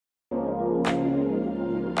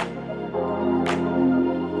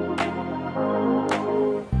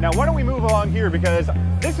move along here because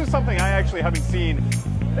this is something I actually haven't seen.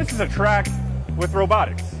 This is a TRAK with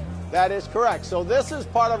robotics. That is correct. So this is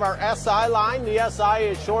part of our SI line. The SI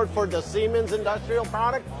is short for the Siemens industrial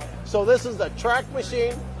product. So this is the TRAK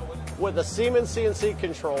machine with a Siemens CNC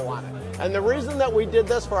control on it. And the reason that we did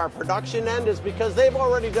this for our production end is because they've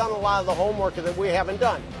already done a lot of the homework that we haven't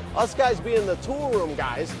done. Us guys being the tool room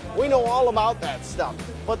guys, we know all about that stuff.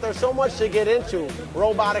 But there's so much to get into,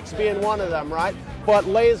 robotics being one of them, right? But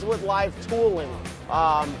lathes with live tooling,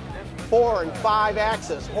 4 and 5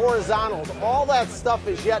 axis, horizontals, all that stuff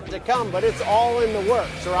is yet to come, but it's all in the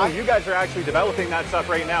works, right? Oh, you guys are actually developing that stuff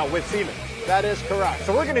right now with Siemens. That is correct.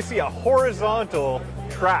 So we're going to see a horizontal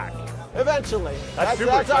TRAK. Eventually.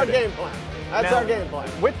 That's our game plan. That's our game plan.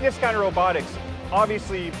 With this kind of robotics,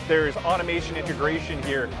 obviously there's automation integration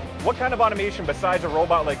here. What kind of automation besides a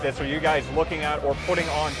robot like this are you guys looking at or putting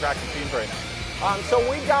on TRAK machines right now?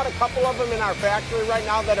 So we've got a couple of them in our factory right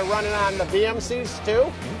now that are running on the BMCs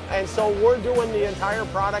too. And so we're doing the entire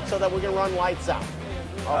product so that we can run lights out.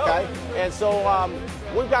 Okay? Oh. And so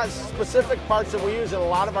we've got specific parts that we use in a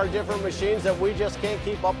lot of our different machines that we just can't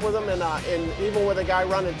keep up with them. And even with a guy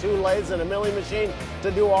running 2 lathes and a milling machine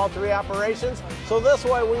to do all 3 operations. So this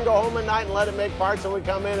way we can go home at night and let it make parts, and we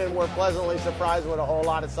come in and we're pleasantly surprised with a whole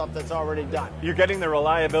lot of stuff that's already done. You're getting the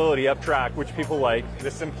reliability of TRAK, which people like,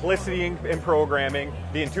 the simplicity in programming,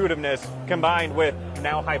 the intuitiveness, combined with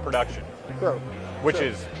now high production. True. Which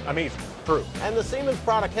is amazing. True. And the Siemens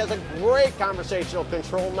product has a great conversational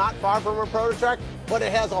control, not far from a ProtoTRAK, but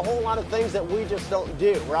it has a whole lot of things that we just don't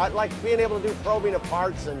do, right? Like being able to do probing of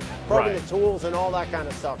parts and probing the tools and all that kind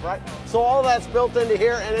of stuff, right? So all that's built into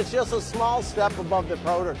here, and it's just a small step above the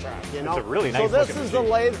ProtoTRAK, you know? It's a really nice So this is the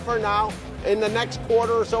lathe for now. In the next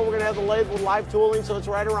quarter or so, we're going to have the lathe with live tooling, so it's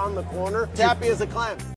right around the corner. It's happy as a clam.